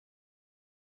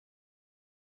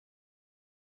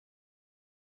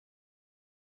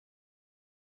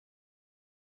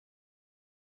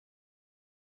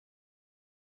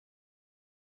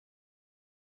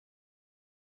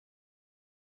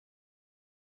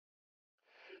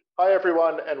Hi,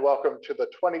 everyone, and welcome to the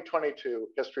 2022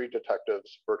 History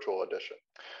Detectives Virtual Edition.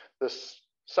 This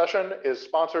session is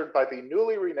sponsored by the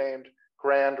newly renamed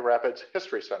Grand Rapids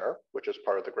History Center, which is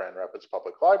part of the Grand Rapids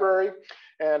Public Library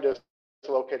and is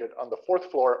located on the 4th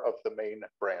floor of the main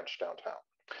branch downtown.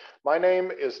 My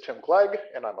name is Tim Glegg,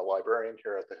 and I'm a librarian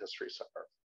here at the History Center.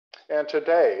 And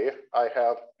today I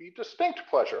have the distinct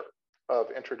pleasure of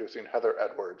introducing Heather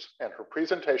Edwards and her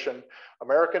presentation,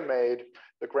 American Made,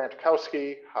 the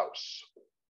Grantkowski House.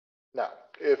 Now,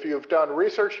 if you've done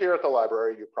research here at the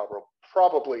library, you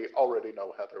probably already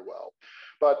know Heather well.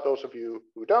 But those of you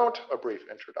who don't, a brief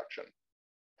introduction.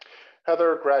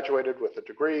 Heather graduated with a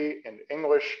degree in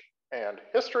English and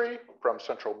history from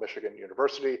Central Michigan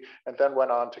University, and then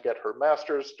went on to get her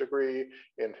master's degree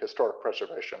in historic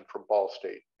preservation from Ball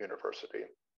State University.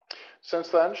 Since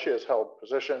then, she has held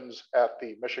positions at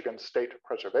the Michigan State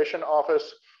Preservation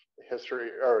Office,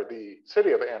 the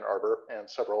City of Ann Arbor, and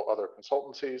several other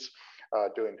consultancies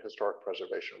doing historic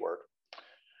preservation work.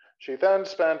 She then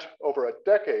spent over a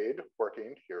decade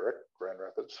working here at Grand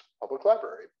Rapids Public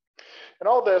Library. And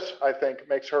all this, I think,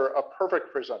 makes her a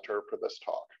perfect presenter for this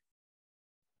talk.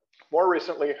 More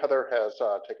recently, Heather has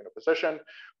taken a position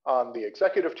on the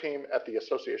executive team at the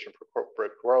Association for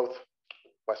Corporate Growth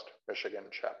West Michigan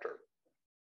chapter.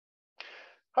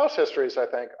 House histories, I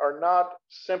think, are not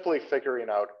simply figuring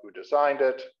out who designed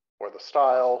it, or the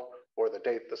style, or the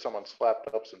date that someone slapped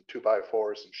up some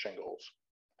 2x4s and shingles.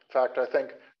 In fact, I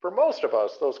think for most of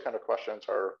us, those kind of questions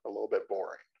are a little bit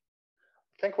boring.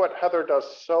 I think what Heather does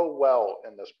so well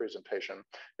in this presentation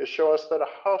is show us that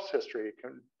a house history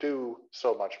can do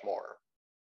so much more.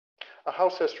 A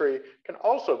house history can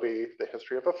also be the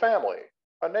history of a family,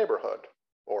 a neighborhood,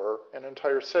 or an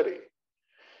entire city.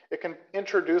 It can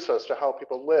introduce us to how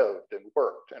people lived and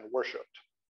worked and worshiped.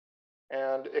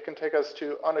 And it can take us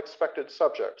to unexpected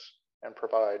subjects and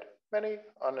provide many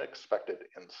unexpected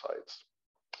insights.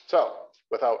 So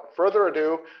without further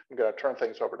ado, I'm going to turn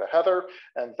things over to Heather.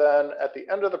 And then at the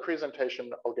end of the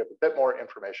presentation, I'll give a bit more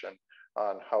information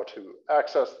on how to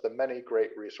access the many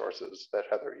great resources that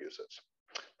Heather uses,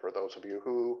 for those of you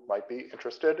who might be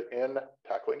interested in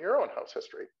tackling your own house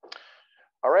history.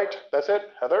 All right, that's it.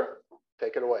 Heather,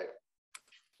 take it away.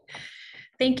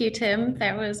 Thank you, Tim.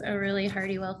 That was a really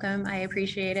hearty welcome. I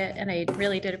appreciate it. And I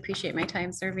really did appreciate my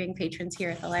time serving patrons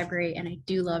here at the library. And I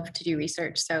do love to do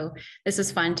research. So this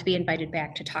is fun to be invited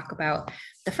back to talk about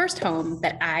the first home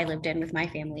that I lived in with my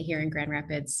family here in Grand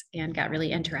Rapids and got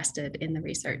really interested in the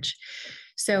research.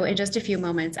 So in just a few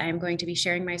moments, I'm going to be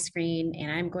sharing my screen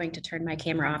and I'm going to turn my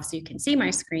camera off so you can see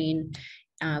my screen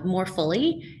more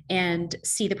fully and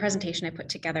see the presentation I put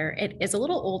together. It is a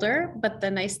little older, but the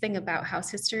nice thing about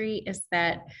house history is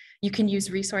that you can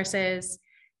use resources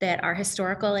that are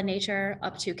historical in nature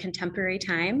up to contemporary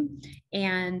time,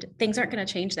 and things aren't going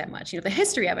to change that much. You know, the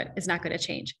history of it is not going to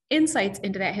change. Insights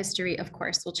into that history, of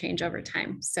course, will change over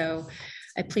time. So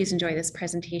please enjoy this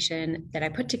presentation that I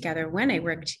put together when I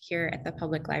worked here at the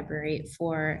public library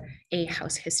for a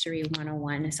House History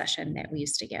 101 session that we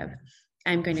used to give.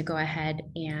 I'm going to go ahead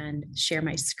and share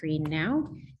my screen now.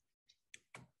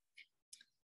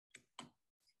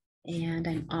 And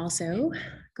I'm also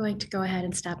going to go ahead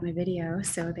and stop my video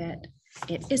so that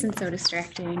it isn't so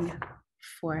distracting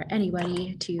for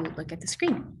anybody to look at the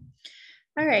screen.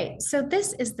 All right, so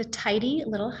this is the tidy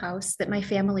little house that my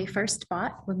family first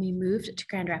bought when we moved to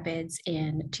Grand Rapids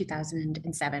in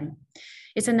 2007.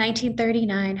 It's a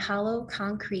 1939 hollow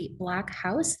concrete block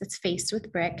house that's faced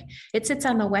with brick. It sits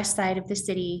on the west side of the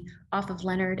city off of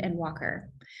Leonard and Walker.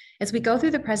 As we go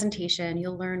through the presentation,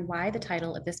 you'll learn why the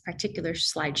title of this particular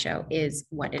slideshow is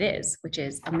what it is, which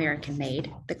is American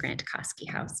Made, the Grantkowski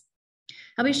House.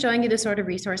 I'll be showing you the sort of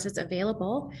resources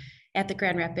available at the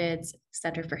Grand Rapids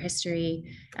Center for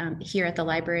History here at the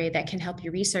library that can help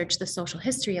you research the social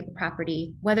history of the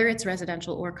property, whether it's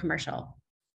residential or commercial.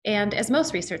 And as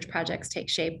most research projects take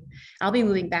shape, I'll be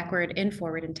moving backward and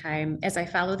forward in time as I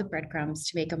follow the breadcrumbs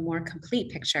to make a more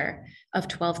complete picture of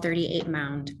 1238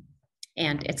 Mound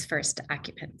and its first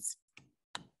occupants.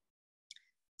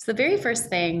 So the very first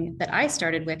thing that I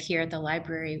started with here at the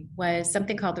library was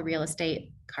something called the real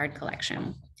estate card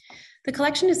collection. The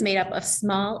collection is made up of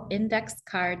small index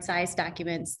card sized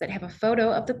documents that have a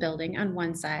photo of the building on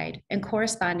one side and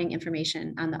corresponding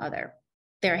information on the other.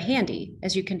 They're handy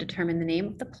as you can determine the name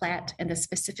of the plat and the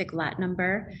specific lot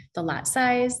number, the lot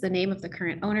size, the name of the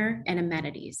current owner, and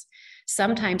amenities.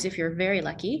 Sometimes, if you're very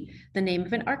lucky, the name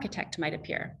of an architect might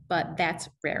appear, but that's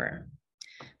rarer.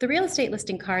 The real estate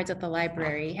listing cards at the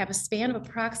library have a span of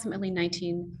approximately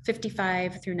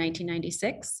 1955 through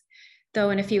 1996. though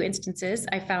in a few instances,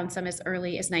 I found some as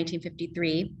early as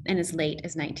 1953 and as late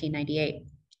as 1998.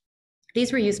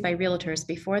 These were used by realtors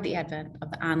before the advent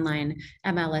of the online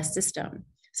MLS system,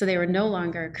 so they were no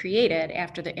longer created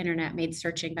after the internet made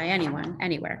searching by anyone,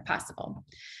 anywhere possible.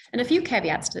 And a few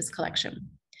caveats to this collection.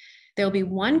 There will be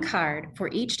one card for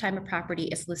each time a property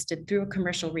is listed through a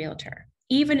commercial realtor,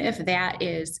 even if that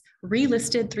is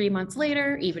relisted 3 months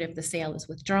later, even if the sale is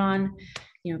withdrawn,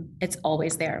 it's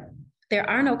always there. There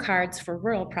are no cards for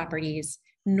rural properties,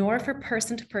 nor for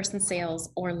person-to-person sales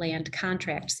or land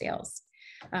contract sales.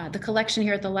 The collection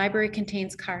here at the library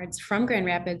contains cards from Grand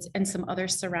Rapids and some other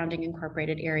surrounding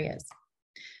incorporated areas.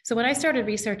 So when I started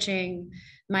researching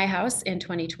my house in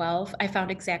 2012, I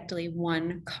found exactly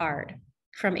one card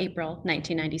from April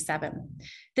 1997.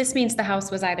 This means the house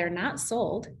was either not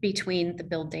sold between the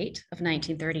build date of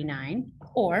 1939,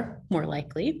 or more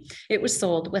likely, it was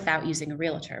sold without using a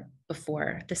realtor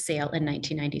before the sale in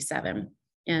 1997.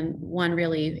 And one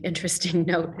really interesting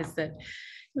note is that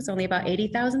it was only about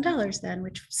 $80,000 then,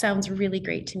 which sounds really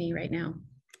great to me right now.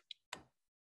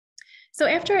 So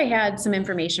after I had some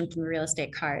information from the real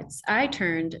estate cards, I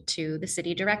turned to the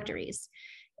city directories.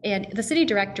 And the city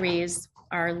directories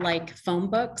are like phone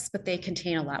books, but they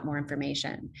contain a lot more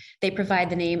information. They provide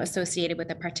the name associated with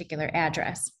a particular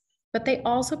address, but they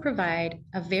also provide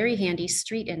a very handy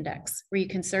street index where you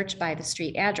can search by the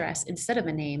street address instead of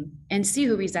a name and see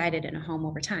who resided in a home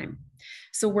over time.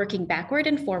 So working backward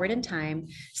and forward in time,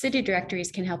 city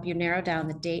directories can help you narrow down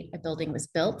the date a building was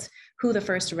built, who the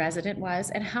first resident was,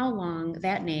 and how long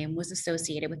that name was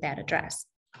associated with that address.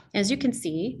 As you can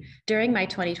see, during my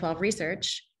 2012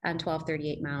 research on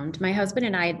 1238 Mound, my husband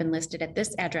and I had been listed at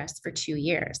this address for 2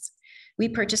 years. We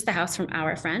purchased the house from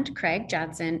our friend, Craig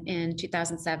Johnson, in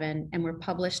 2007 and were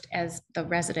published as the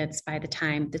residents by the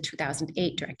time the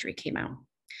 2008 directory came out.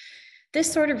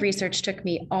 This sort of research took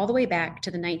me all the way back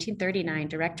to the 1939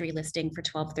 directory listing for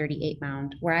 1238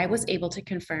 Mound, where I was able to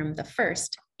confirm the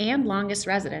first and longest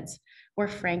residents were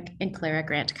Frank and Clara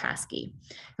Grant-Koski.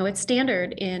 Now, it's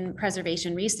standard in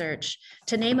preservation research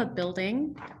to name a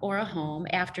building or a home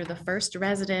after the first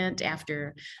resident,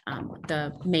 after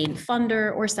the main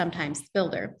funder, or sometimes the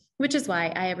builder, which is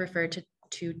why I have referred to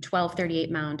 1238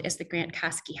 Mound as the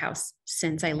Grant-Koski house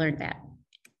since I learned that.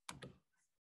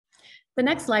 The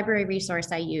next library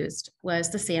resource I used was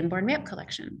the Sanborn Map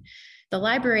Collection. The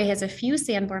library has a few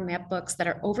Sanborn map books that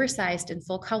are oversized and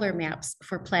full color maps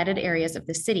for platted areas of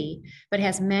the city, but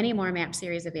has many more map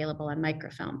series available on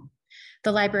microfilm.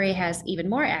 The library has even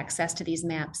more access to these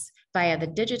maps via the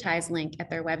digitized link at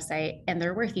their website, and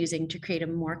they're worth using to create a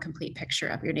more complete picture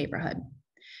of your neighborhood.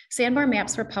 Sanborn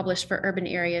maps were published for urban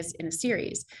areas in a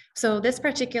series. So this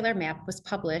particular map was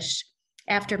published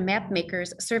after map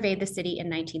makers surveyed the city in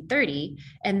 1930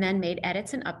 and then made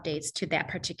edits and updates to that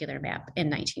particular map in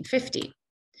 1950.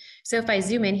 So if I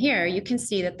zoom in here, you can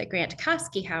see that the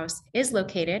Grant-Koski house is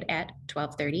located at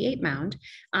 1238 Mound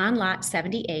on lot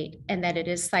 78, and that it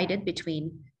is sited between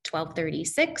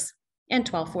 1236 and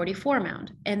 1244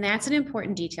 Mound. And that's an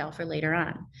important detail for later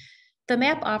on. The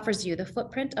map offers you the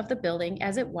footprint of the building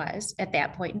as it was at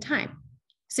that point in time.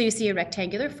 So you see a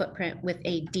rectangular footprint with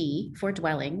a D for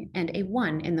dwelling and a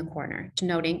 1 in the corner,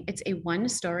 denoting it's a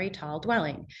 1-story tall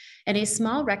dwelling, and a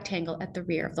small rectangle at the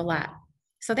rear of the lot.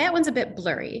 So that one's a bit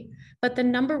blurry, but the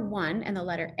number 1 and the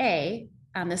letter A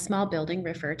on the small building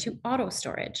refer to auto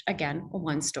storage, again, a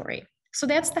 1-story. So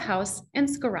that's the house and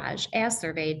garage as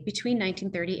surveyed between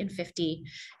 1930 and 50.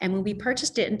 And when we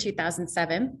purchased it in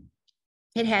 2007,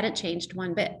 it hadn't changed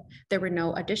one bit. There were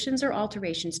no additions or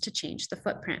alterations to change the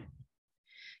footprint.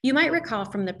 You might recall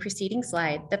from the preceding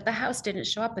slide that the house didn't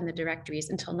show up in the directories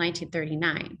until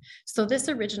 1939. So this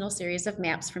original series of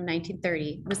maps from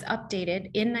 1930 was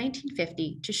updated in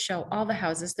 1950 to show all the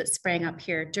houses that sprang up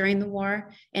here during the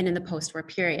war and in the post-war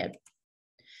period.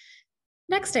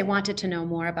 Next, I wanted to know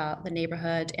more about the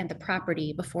neighborhood and the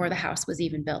property before the house was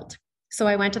even built. So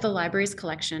I went to the library's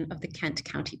collection of the Kent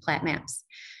County plat maps.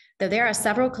 There are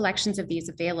several collections of these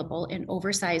available in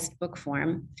oversized book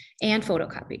form and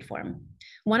photocopied form.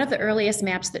 One of the earliest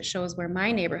maps that shows where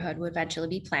my neighborhood would eventually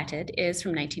be platted is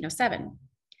from 1907.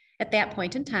 At that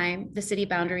point in time, the city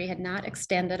boundary had not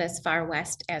extended as far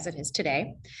west as it is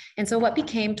today. And so what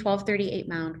became 1238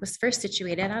 Mound was first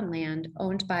situated on land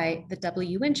owned by the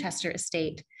W. Winchester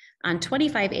Estate on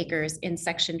 25 acres in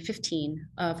section 15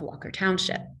 of Walker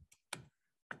Township.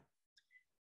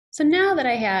 So now that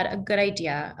I had a good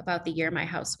idea about the year my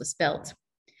house was built,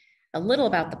 a little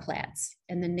about the plats,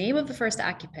 and the name of the first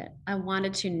occupant, I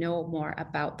wanted to know more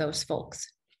about those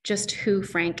folks, just who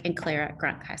Frank and Clara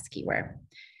Grant-Koski were.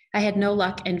 I had no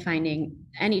luck in finding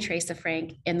any trace of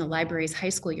Frank in the library's high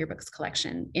school yearbooks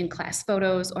collection, in class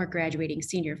photos or graduating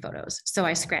senior photos, so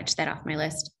I scratched that off my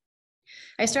list.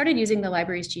 I started using the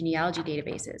library's genealogy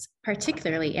databases,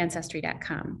 particularly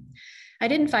Ancestry.com. I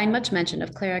didn't find much mention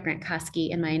of Clara Grant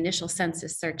Kosky in my initial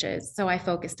census searches, so I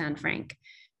focused on Frank,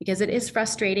 because it is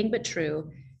frustrating but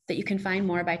true that you can find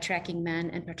more by tracking men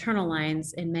and paternal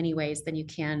lines in many ways than you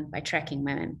can by tracking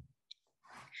women.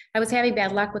 I was having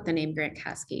bad luck with the name Grant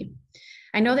Kosky.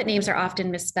 I know that names are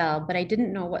often misspelled, but I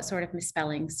didn't know what sort of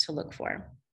misspellings to look for.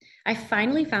 I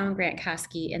finally found Grant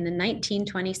Kosky in the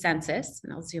 1920 census,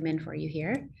 and I'll zoom in for you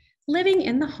here, living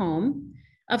in the home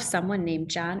of someone named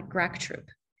John Grochtrup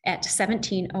at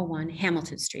 1701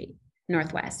 Hamilton Street,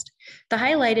 Northwest. The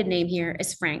highlighted name here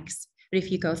is Frank's, but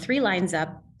if you go 3 lines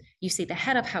up, you see the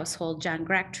head of household, John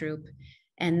Grochtrup,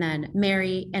 and then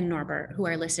Mary and Norbert, who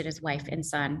are listed as wife and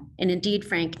son. And indeed,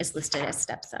 Frank is listed as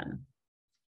stepson.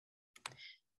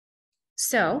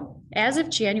 So as of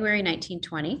January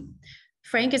 1920,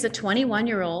 Frank is a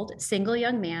 21-year-old single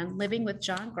young man living with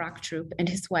John Grochtrup and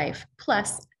his wife,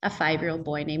 plus a 5-year-old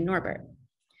boy named Norbert.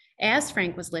 As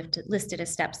Frank was listed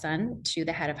as stepson to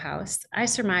the head of house, I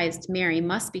surmised Mary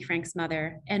must be Frank's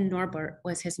mother and Norbert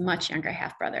was his much younger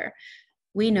half-brother.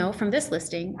 We know from this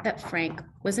listing that Frank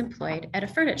was employed at a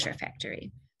furniture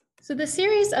factory. So the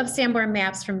series of Sanborn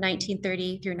maps from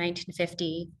 1930 through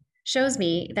 1950 shows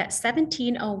me that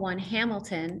 1701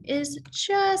 Hamilton is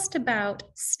just about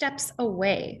steps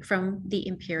away from the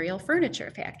Imperial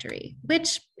Furniture Factory,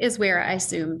 which is where I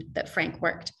assumed that Frank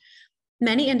worked.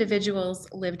 Many individuals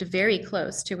lived very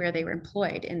close to where they were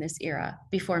employed in this era,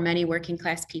 before many working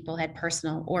class people had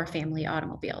personal or family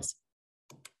automobiles.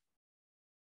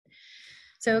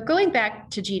 So going back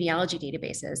to genealogy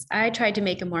databases, I tried to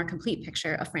make a more complete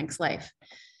picture of Frank's life.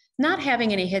 Not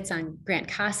having any hits on Grant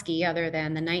Kosky other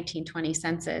than the 1920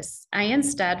 census, I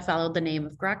instead followed the name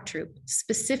of Grochtrup,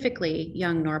 specifically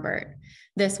young Norbert.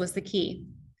 This was the key.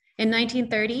 In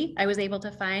 1930, I was able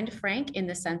to find Frank in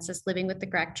the census living with the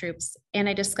Grochtrups, and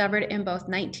I discovered in both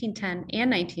 1910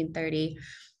 and 1930,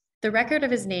 the record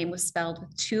of his name was spelled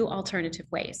with 2 alternative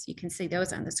ways. You can see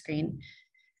those on the screen.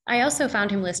 I also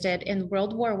found him listed in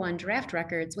World War I draft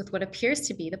records with what appears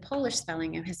to be the Polish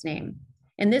spelling of his name.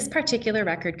 And this particular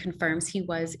record confirms he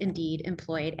was indeed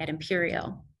employed at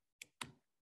Imperial.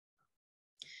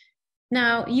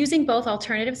 Now, using both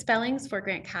alternative spellings for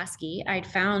Grant Kosky I'd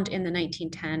found in the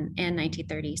 1910 and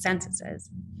 1930 censuses,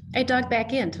 I dug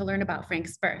back in to learn about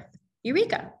Frank's birth.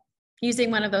 Eureka! Using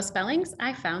one of those spellings,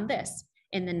 I found this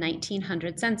in the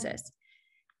 1900 census.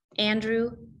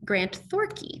 Andrew Grant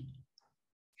Thorkey.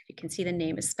 You can see the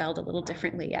name is spelled a little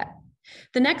differently yet.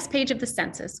 The next page of the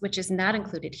census, which is not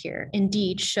included here,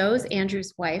 indeed shows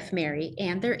Andrew's wife, Mary,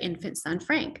 and their infant son,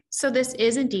 Frank. So this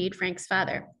is indeed Frank's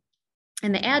father.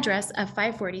 And the address of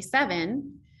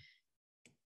 547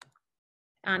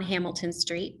 on Hamilton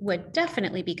Street would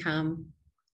definitely become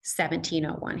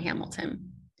 1701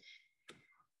 Hamilton.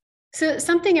 So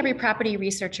something every property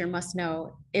researcher must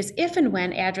know is if and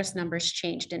when address numbers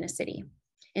changed in a city.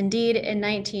 Indeed, in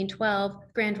 1912,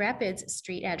 Grand Rapids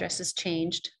street addresses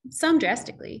changed, some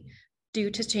drastically, due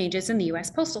to changes in the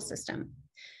US postal system.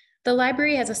 The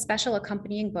library has a special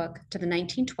accompanying book to the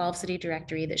 1912 city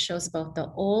directory that shows both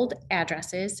the old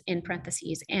addresses in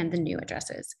parentheses and the new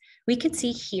addresses. We can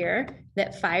see here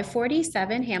that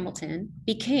 547 Hamilton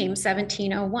became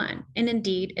 1701, and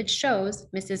indeed it shows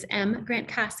Mrs. M. Grant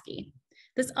Kosky.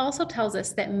 This also tells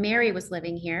us that Mary was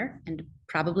living here, and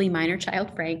probably minor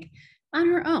child Frank, on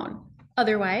her own.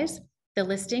 Otherwise, the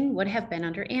listing would have been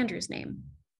under Andrew's name.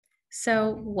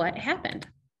 So what happened?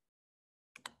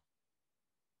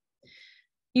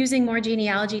 Using more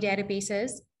genealogy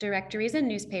databases, directories, and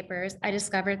newspapers, I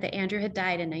discovered that Andrew had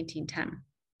died in 1910.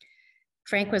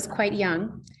 Frank was quite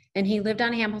young, and he lived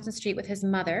on Hamilton Street with his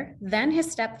mother, then his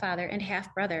stepfather and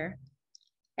half-brother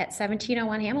at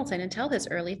 1701 Hamilton until his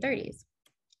early 30s.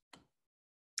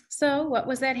 So what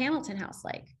was that Hamilton house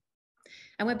like?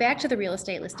 I went back to the real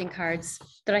estate listing cards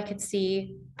that I could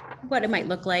see what it might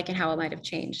look like and how it might have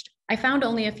changed. I found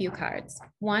only a few cards.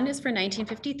 One is for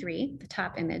 1953, the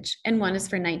top image, and one is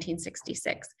for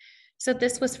 1966. So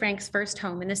this was Frank's first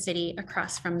home in the city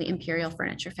across from the Imperial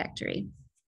Furniture Factory.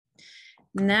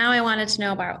 Now I wanted to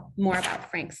know more about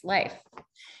Frank's life.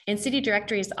 And city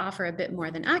directories offer a bit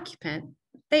more than occupant.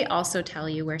 They also tell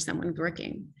you where someone's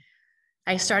working.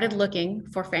 I started looking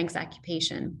for Frank's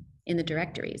occupation in the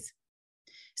directories.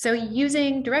 So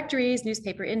using directories,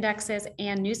 newspaper indexes,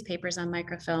 and newspapers on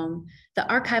microfilm, the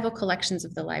archival collections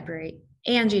of the library,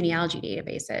 and genealogy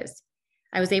databases,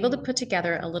 I was able to put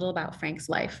together a little about Frank's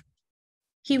life.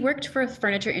 He worked for the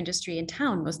furniture industry in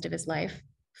town most of his life,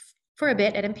 for a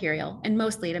bit at Imperial and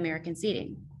mostly at American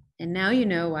Seating. And now you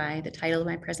know why the title of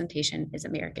my presentation is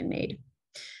American Made.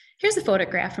 Here's a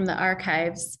photograph from the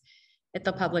archives at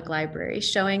the public library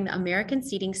showing the American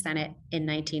Seating Senate in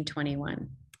 1921.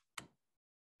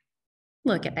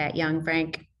 Look at that young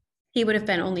Frank. He would have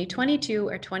been only 22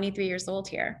 or 23 years old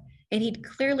here, and he'd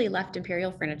clearly left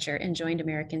Imperial Furniture and joined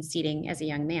American Seating as a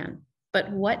young man.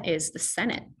 But what is the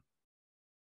Senate?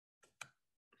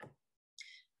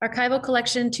 Archival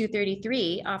Collection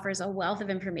 233 offers a wealth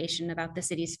of information about the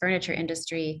city's furniture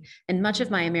industry, and much of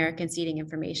my American Seating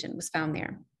information was found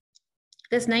there.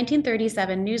 This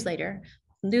 1937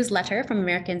 newsletter from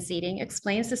American Seating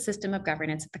explains the system of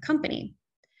governance at the company.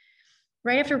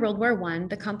 Right after World War I,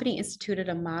 the company instituted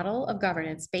a model of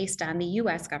governance based on the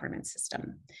US government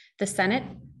system. The Senate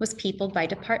was peopled by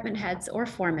department heads or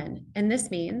foremen, and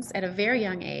this means at a very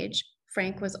young age,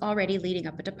 Frank was already leading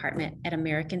up a department at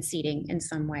American Seating in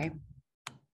some way.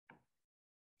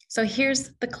 So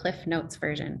here's the Cliff Notes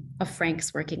version of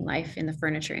Frank's working life in the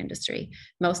furniture industry,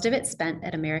 most of it spent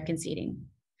at American Seating.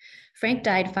 Frank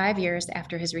died 5 years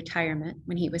after his retirement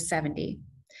when he was 70.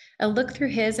 A look through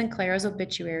his and Clara's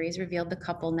obituaries revealed the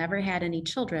couple never had any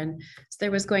children, so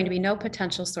there was going to be no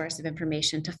potential source of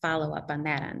information to follow up on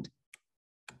that end.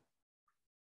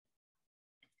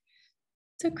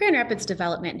 So Grand Rapids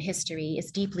development and history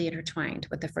is deeply intertwined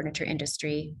with the furniture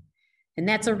industry, and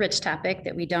that's a rich topic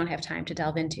that we don't have time to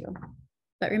delve into.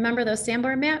 But remember those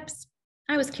Sanborn maps?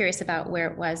 I was curious about where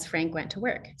it was Frank went to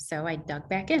work, so I dug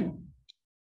back in.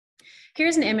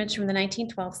 Here's an image from the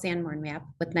 1912 Sanborn map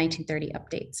with 1930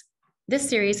 updates. This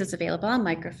series is available on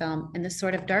microfilm, and the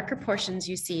sort of darker portions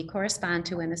you see correspond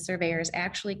to when the surveyors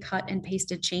actually cut and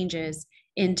pasted changes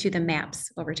into the maps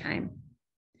over time.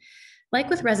 Like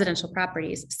with residential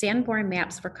properties, Sanborn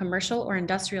maps for commercial or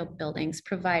industrial buildings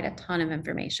provide a ton of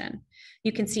information.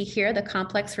 You can see here the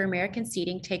complex for American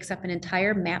Seating takes up an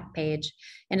entire map page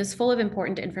and is full of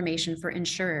important information for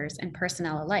insurers and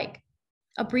personnel alike.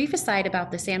 A brief aside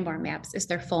about the Sanborn maps is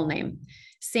their full name,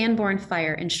 Sanborn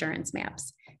Fire Insurance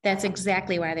Maps. That's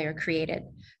exactly why they were created,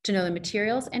 to know the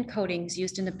materials and coatings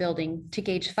used in the building to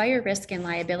gauge fire risk and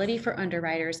liability for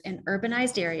underwriters in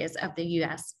urbanized areas of the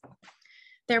US.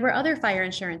 There were other fire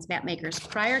insurance map makers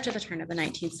prior to the turn of the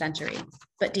 19th century,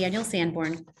 but Daniel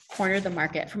Sanborn cornered the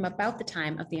market from about the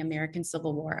time of the American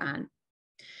Civil War on.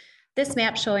 This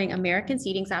map showing American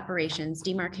Seating's operations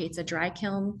demarcates a dry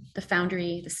kiln, the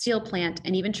foundry, the steel plant,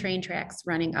 and even train tracks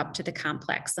running up to the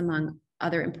complex, among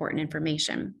other important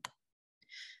information.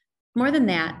 More than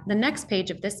that, the next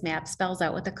page of this map spells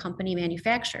out what the company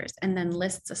manufactures and then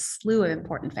lists a slew of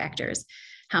important factors: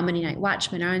 how many night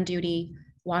watchmen are on duty,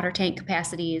 water tank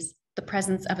capacities, the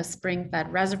presence of a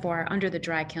spring-fed reservoir under the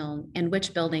dry kiln, and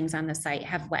which buildings on the site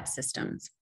have wet systems.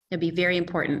 It'd be very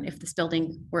important if this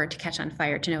building were to catch on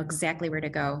fire to know exactly where to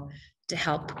go to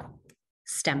help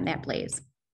stem that blaze.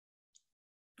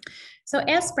 So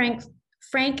as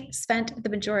Frank spent the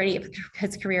majority of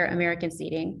his career at American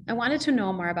Seating, I wanted to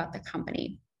know more about the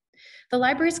company. The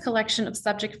library's collection of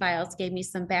subject files gave me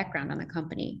some background on the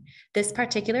company. This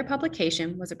particular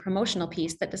publication was a promotional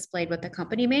piece that displayed what the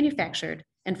company manufactured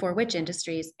and for which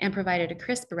industries, and provided a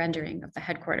crisp rendering of the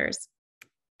headquarters.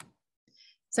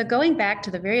 So going back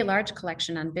to the very large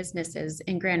collection on businesses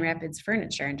in Grand Rapids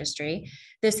furniture industry,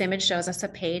 this image shows us a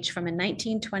page from a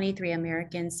 1923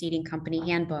 American Seating Company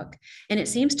handbook, and it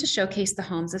seems to showcase the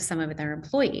homes of some of their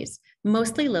employees,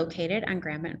 mostly located on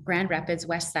Grand Rapids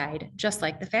West Side, just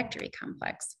like the factory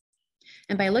complex.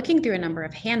 And by looking through a number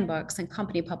of handbooks and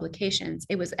company publications,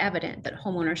 it was evident that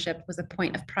homeownership was a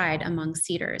point of pride among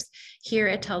Seaters. Here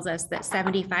it tells us that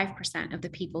 75% of the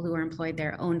people who were employed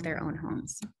there owned their own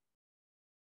homes.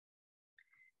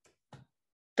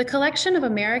 The collection of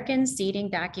American Seating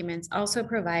documents also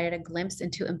provided a glimpse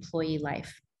into employee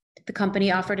life. The company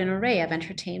offered an array of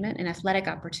entertainment and athletic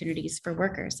opportunities for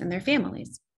workers and their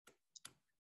families.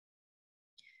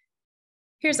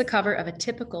 Here's a cover of a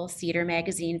typical Cedar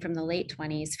magazine from the late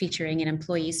 20s featuring an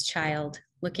employee's child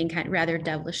looking rather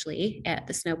devilishly at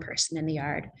the snow person in the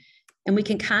yard. And we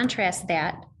can contrast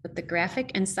that with the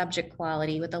graphic and subject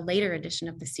quality with a later edition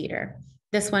of the Cedar.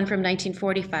 This one from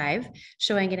 1945,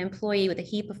 showing an employee with a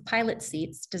heap of pilot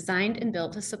seats designed and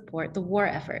built to support the war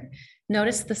effort.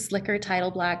 Notice the slicker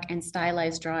title block and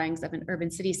stylized drawings of an urban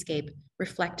cityscape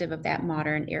reflective of that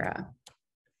modern era.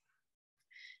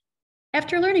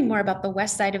 After learning more about the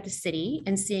west side of the city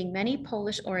and seeing many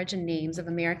Polish origin names of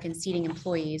American Seating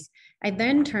employees, I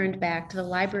then turned back to the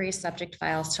library's subject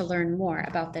files to learn more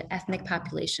about the ethnic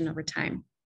population over time.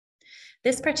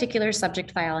 This particular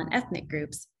subject file on ethnic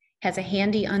groups has a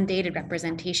handy, undated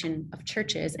representation of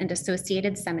churches and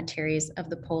associated cemeteries of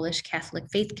the Polish Catholic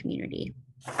faith community.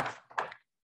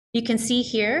 You can see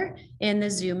here in the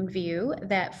zoomed view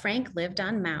that Frank lived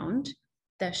on Mound,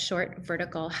 the short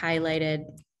vertical highlighted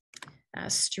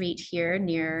street here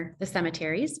near the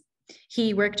cemeteries.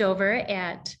 He worked over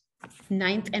at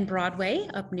 9th and Broadway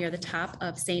up near the top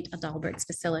of St. Adalbert's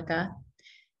Basilica.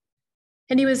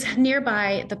 And he was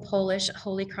nearby the Polish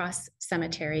Holy Cross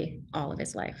Cemetery all of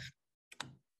his life.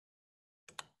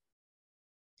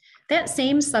 That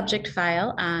same subject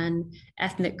file on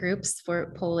ethnic groups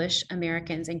for Polish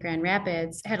Americans in Grand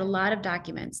Rapids had a lot of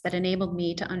documents that enabled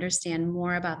me to understand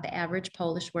more about the average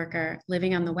Polish worker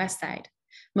living on the West Side.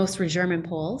 Most were German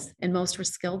Poles, and most were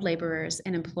skilled laborers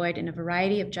and employed in a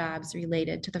variety of jobs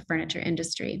related to the furniture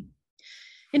industry.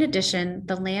 In addition,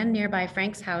 the land nearby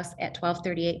Frank's house at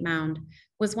 1238 Mound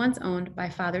was once owned by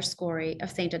Father Scory of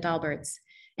St. Adalbert's,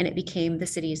 and it became the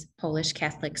city's Polish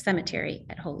Catholic cemetery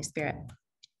at Holy Spirit.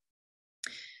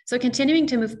 So continuing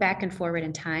to move back and forward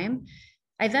in time,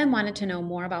 I then wanted to know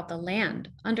more about the land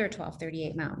under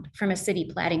 1238 Mound from a city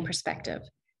platting perspective.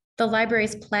 The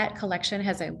library's plat collection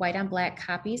has a white on black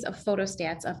copies of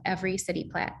photostats of every city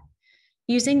plat.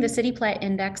 Using the city plat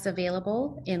index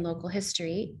available in local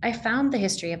history, I found the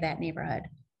history of that neighborhood.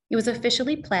 It was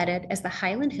officially platted as the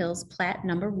Highland Hills Plat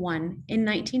No. 1 in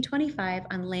 1925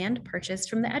 on land purchased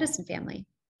from the Edison family.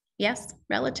 Yes,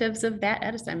 relatives of that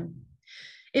Edison.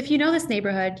 If you know this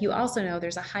neighborhood, you also know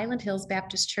there's a Highland Hills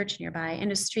Baptist Church nearby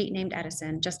and a street named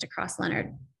Edison just across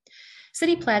Leonard.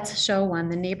 City plats show one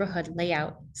the neighborhood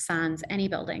layout, sans any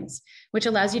buildings, which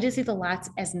allows you to see the lots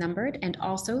as numbered and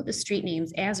also the street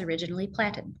names as originally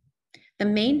platted. The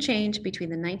main change between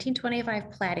the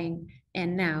 1925 platting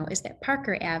and now is that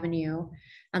Parker Avenue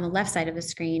on the left side of the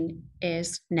screen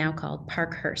is now called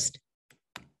Parkhurst.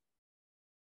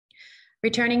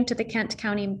 Returning to the Kent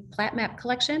County plat map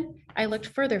collection, I looked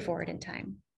further forward in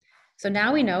time. So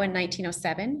now we know in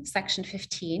 1907, Section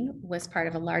 15 was part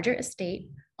of a larger estate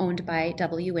owned by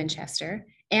W. Winchester,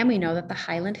 and we know that the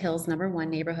Highland Hills No. 1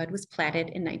 neighborhood was platted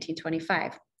in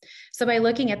 1925. So by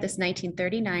looking at this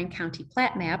 1939 county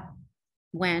plat map,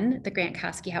 when the Grant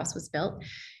Kosky House was built,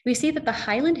 we see that the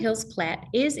Highland Hills plat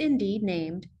is indeed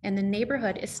named, and the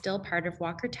neighborhood is still part of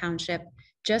Walker Township,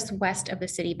 just west of the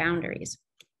city boundaries.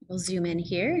 We'll zoom in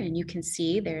here and you can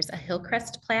see there's a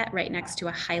Hillcrest plat right next to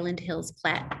a Highland Hills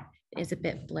plat. It is a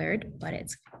bit blurred, but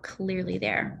it's clearly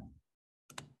there.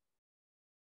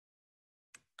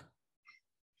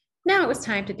 Now it was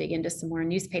time to dig into some more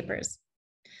newspapers.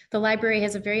 The library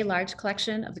has a very large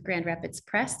collection of the Grand Rapids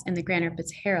Press and the Grand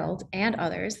Rapids Herald and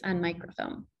others on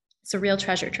microfilm. It's a real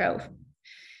treasure trove.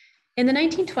 In the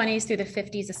 1920s through the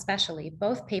 50s especially,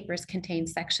 both papers contained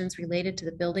sections related to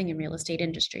the building and real estate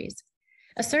industries.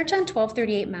 A search on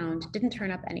 1238 Mound didn't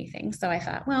turn up anything, so I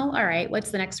thought, well, all right,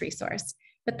 what's the next resource?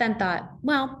 But then thought,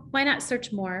 well, why not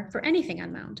search more for anything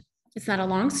on Mound? It's not a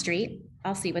long street,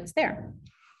 I'll see what's there.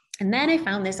 And then I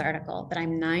found this article that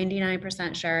I'm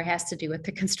 99% sure has to do with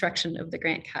the construction of the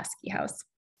Grant Kosky House.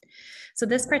 So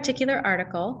this particular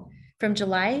article from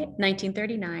July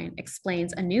 1939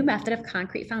 explains a new method of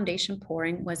concrete foundation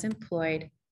pouring was employed,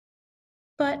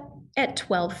 but at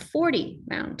 1240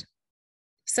 Mound.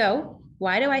 So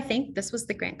why do I think this was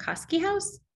the Grant Kosky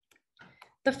House?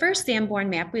 The first Sanborn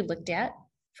map we looked at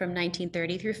from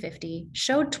 1930 through 50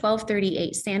 showed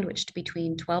 1238 sandwiched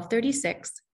between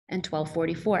 1236 and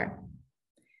 1244.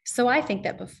 So I think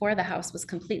that before the house was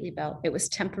completely built, it was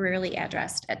temporarily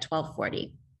addressed at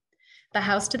 1240. The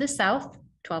house to the south,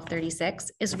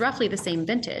 1236, is roughly the same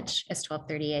vintage as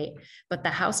 1238, but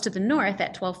the house to the north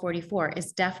at 1244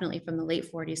 is definitely from the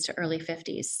late 40s to early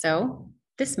 50s. So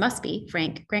this must be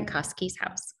Frank Grant Kosky's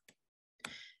house.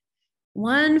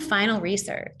 One final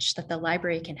research that the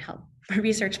library can help,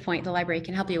 research point the library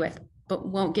can help you with, but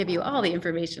won't give you all the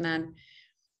information on,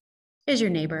 is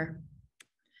your neighbor.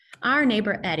 Our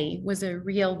neighbor Eddie was a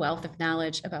real wealth of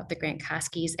knowledge about the Grant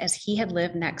Koskys, as he had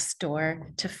lived next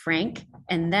door to Frank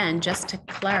and then just to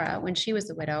Clara when she was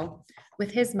a widow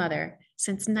with his mother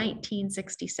since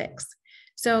 1966.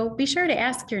 So be sure to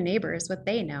ask your neighbors what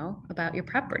they know about your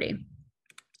property.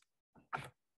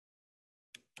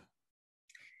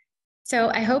 So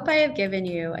I hope I have given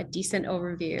you a decent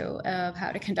overview of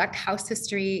how to conduct house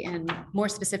history and more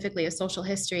specifically a social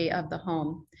history of the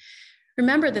home.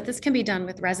 Remember that this can be done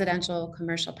with residential,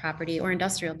 commercial property, or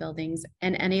industrial buildings,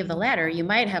 and any of the latter, you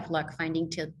might have luck finding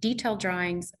detailed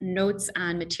drawings, notes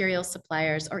on material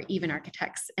suppliers, or even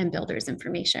architects and builders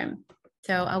information.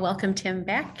 So I'll welcome Tim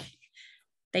back.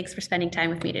 Thanks for spending time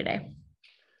with me today.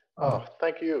 Oh,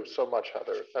 thank you so much,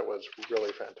 Heather. That was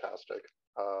really fantastic.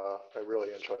 I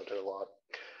really enjoyed it a lot.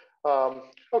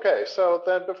 Okay, so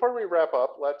then before we wrap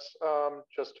up, let's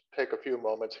just take a few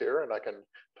moments here and I can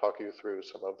talk you through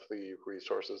some of the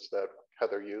resources that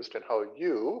Heather used and how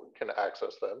you can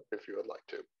access them if you would like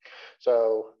to.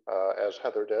 So as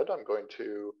Heather did, I'm going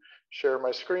to share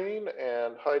my screen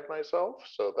and hide myself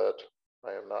so that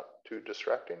I am not too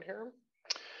distracting here.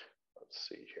 Let's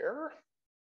see here.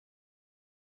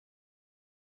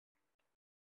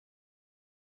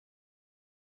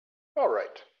 All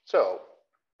right, so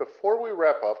before we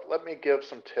wrap up, let me give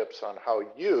some tips on how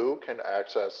you can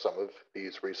access some of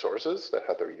these resources that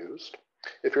Heather used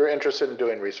if you're interested in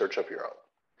doing research of your own.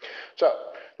 So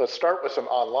let's start with some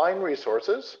online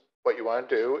resources. What you want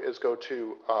to do is go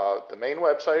to the main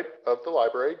website of the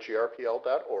library,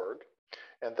 grpl.org,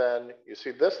 and then you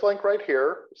see this link right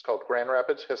here. It's called Grand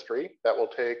Rapids History. That will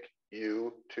take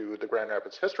you to the Grand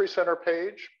Rapids History Center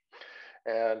page,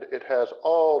 and it has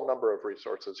all number of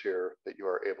resources here that you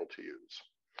are able to use.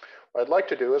 What I'd like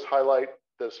to do is highlight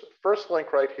this first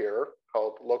link right here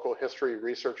called Local History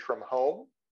Research from Home.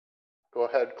 Go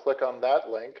ahead, click on that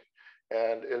link,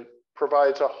 and it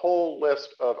provides a whole list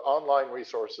of online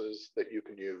resources that you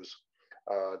can use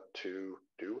to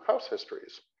do house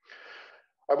histories.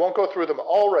 I won't go through them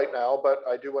all right now, but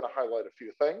I do want to highlight a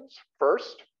few things.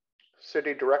 First,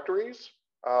 city directories.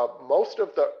 Most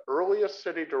of the earliest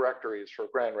city directories for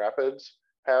Grand Rapids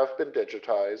have been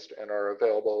digitized and are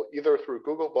available either through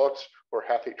Google Books or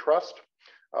HathiTrust,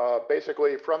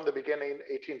 basically from the beginning,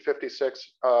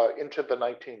 1856 into the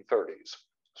 1930s.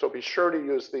 So be sure to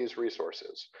use these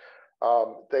resources.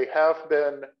 They have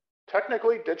been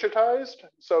technically digitized,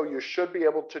 so you should be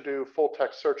able to do full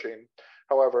text searching.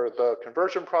 However, the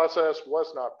conversion process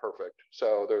was not perfect.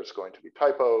 So there's going to be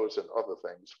typos and other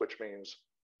things, which means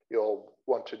you'll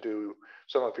want to do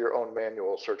some of your own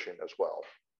manual searching as well.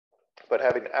 But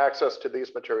having access to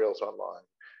these materials online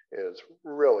is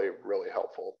really, really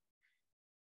helpful.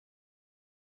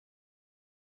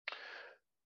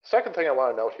 Second thing I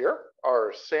want to note here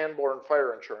are Sanborn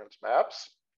fire insurance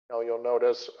maps. Now you'll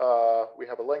notice we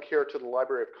have a link here to the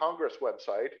Library of Congress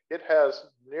website. It has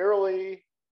nearly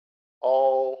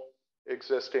all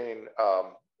existing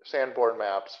Sanborn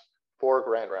maps for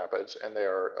Grand Rapids, and they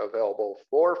are available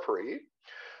for free.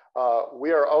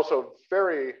 We are also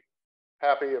very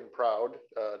happy and proud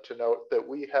to note that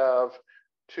we have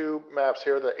two maps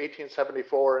here, the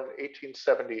 1874 and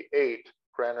 1878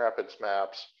 Grand Rapids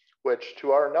maps, which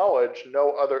to our knowledge,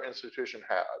 no other institution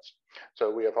has.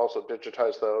 So we have also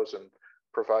digitized those and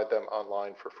provide them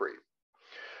online for free.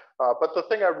 But the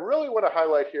thing I really want to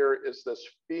highlight here is this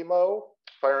FEMO,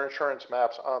 Fire Insurance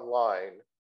Maps Online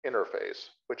interface,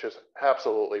 which is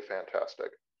absolutely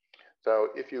fantastic. So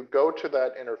if you go to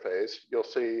that interface, you'll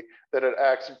see that it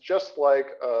acts just like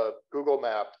a Google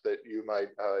map that you might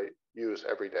use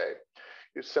every day.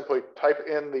 You simply type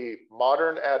in the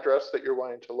modern address that you're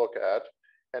wanting to look at,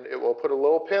 and it will put a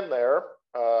little pin there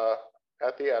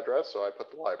at the address. So I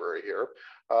put the library here,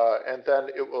 and then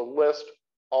it will list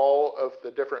all of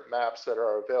the different maps that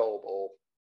are available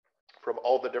from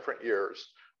all the different years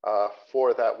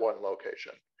for that one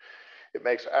location. It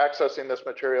makes accessing this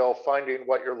material, finding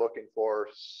what you're looking for,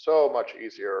 so much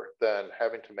easier than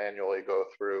having to manually go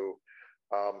through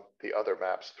the other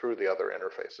maps through the other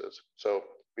interfaces. So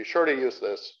be sure to use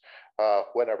this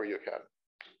whenever you can.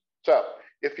 So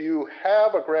if you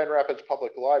have a Grand Rapids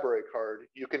Public Library card,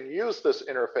 you can use this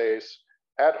interface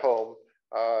at home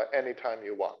anytime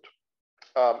you want.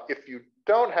 If you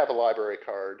don't have a library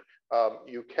card,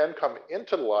 you can come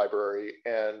into the library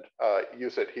and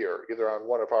use it here, either on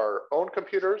one of our own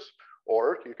computers,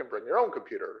 or you can bring your own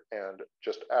computer and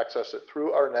just access it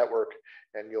through our network,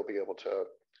 and you'll be able to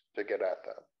get at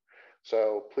them.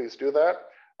 So please do that.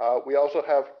 We also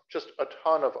have just a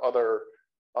ton of other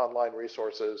online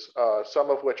resources, some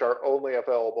of which are only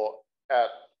available at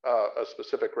a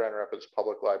specific Grand Rapids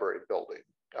Public Library building.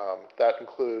 That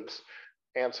includes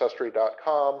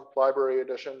Ancestry.com Library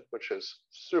Edition, which is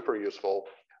super useful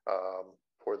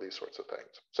for these sorts of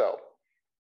things. So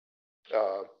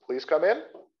please come in.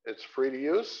 It's free to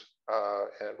use,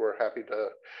 and we're happy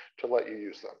to let you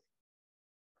use them.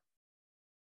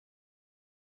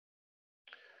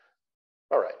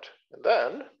 All right, and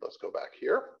then let's go back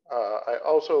here. I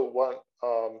also want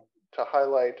to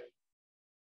highlight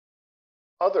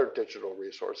other digital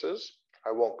resources.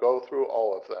 I won't go through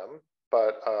all of them,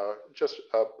 but just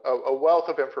a wealth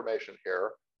of information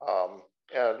here.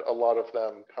 And a lot of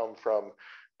them come from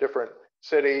different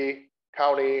city,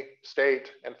 county,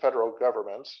 state, and federal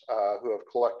governments who have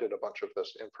collected a bunch of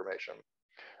this information.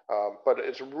 but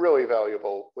it's really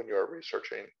valuable when you're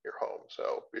researching your home.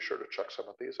 So be sure to check some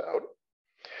of these out.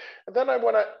 And then I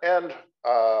want to end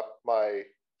my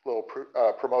little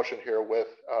promotion here with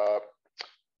a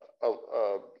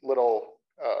little,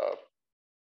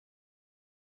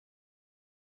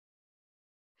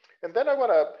 and then I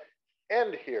want to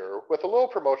end here with a little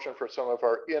promotion for some of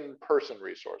our in-person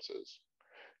resources.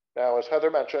 Now, as Heather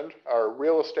mentioned, our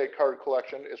real estate card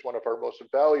collection is one of our most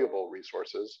valuable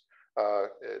resources.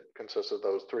 It consists of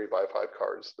those 3x5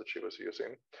 cards that she was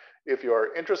using. If you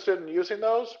are interested in using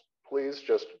those, please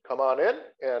just come on in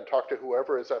and talk to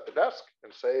whoever is at the desk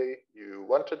and say you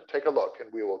want to take a look, and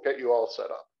we will get you all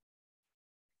set up.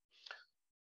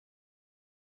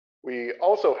 We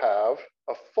also have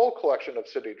a full collection of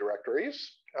city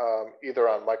directories, either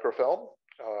on microfilm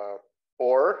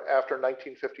or after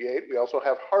 1958. We also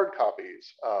have hard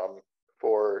copies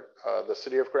for the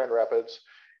city of Grand Rapids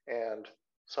and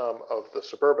some of the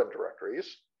suburban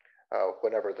directories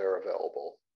whenever they're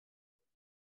available.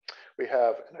 We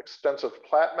have an extensive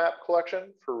plat map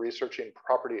collection for researching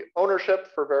property ownership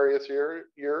for various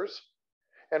years.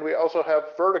 And we also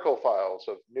have vertical files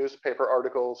of newspaper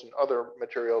articles and other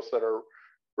materials that are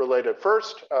related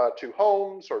first to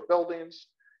homes or buildings,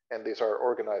 and these are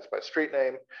organized by street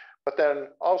name, but then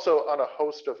also on a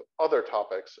host of other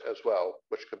topics as well,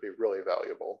 which could be really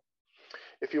valuable.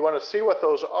 If you want to see what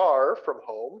those are from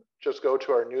home, just go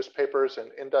to our newspapers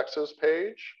and indexes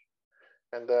page,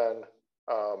 and then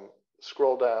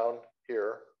scroll down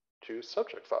here to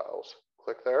subject files.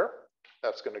 Click there.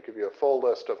 That's going to give you a full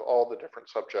list of all the different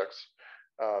subjects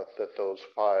that those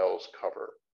files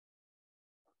cover.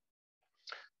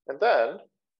 And then,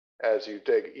 as you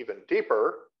dig even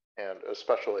deeper, and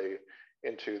especially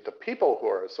into the people who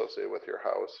are associated with your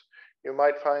house, you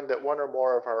might find that one or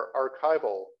more of our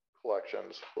archival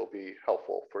collections will be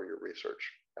helpful for your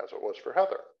research, as it was for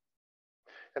Heather.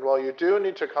 And while you do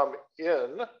need to come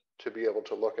in to be able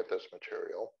to look at this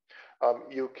material,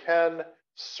 you can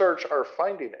search our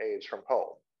finding aids from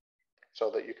home so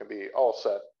that you can be all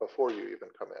set before you even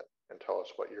come in and tell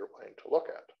us what you're wanting to look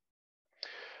at.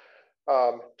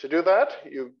 To do that,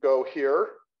 you go here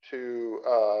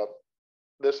to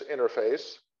this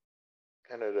interface,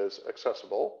 and it is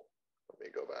accessible. Let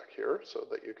me go back here so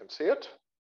that you can see it.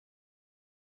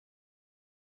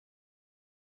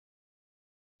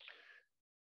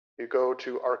 You go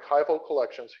to Archival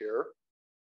Collections here,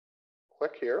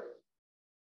 click here,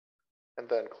 and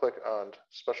then click on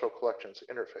Special Collections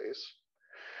Interface.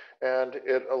 And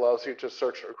it allows you to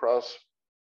search across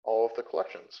all of the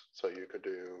collections. So you could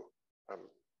do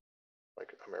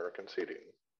like American seating.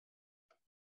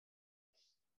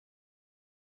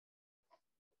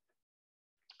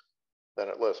 Then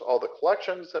it lists all the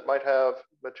collections that might have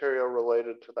material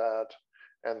related to that,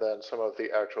 and then some of the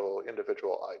actual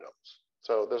individual items.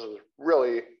 So this is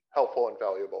really helpful and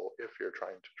valuable if you're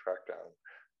trying to track down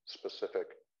specific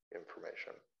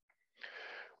information.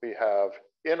 We have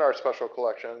in our special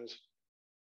collections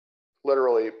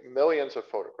literally millions of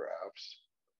photographs.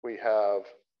 We have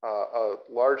a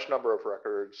large number of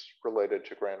records related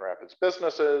to Grand Rapids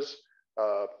businesses,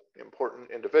 important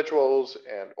individuals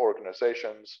and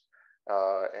organizations,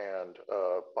 and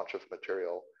a bunch of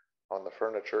material on the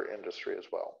furniture industry as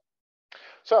well.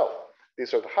 So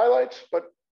these are the highlights,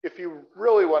 but if you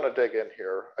really want to dig in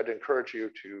here, I'd encourage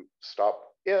you to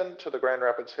stop into the Grand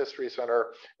Rapids History Center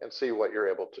and see what you're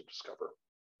able to discover.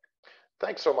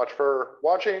 Thanks so much for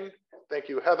watching. Thank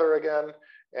you, Heather, again,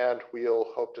 and we'll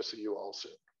hope to see you all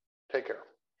soon. Take care.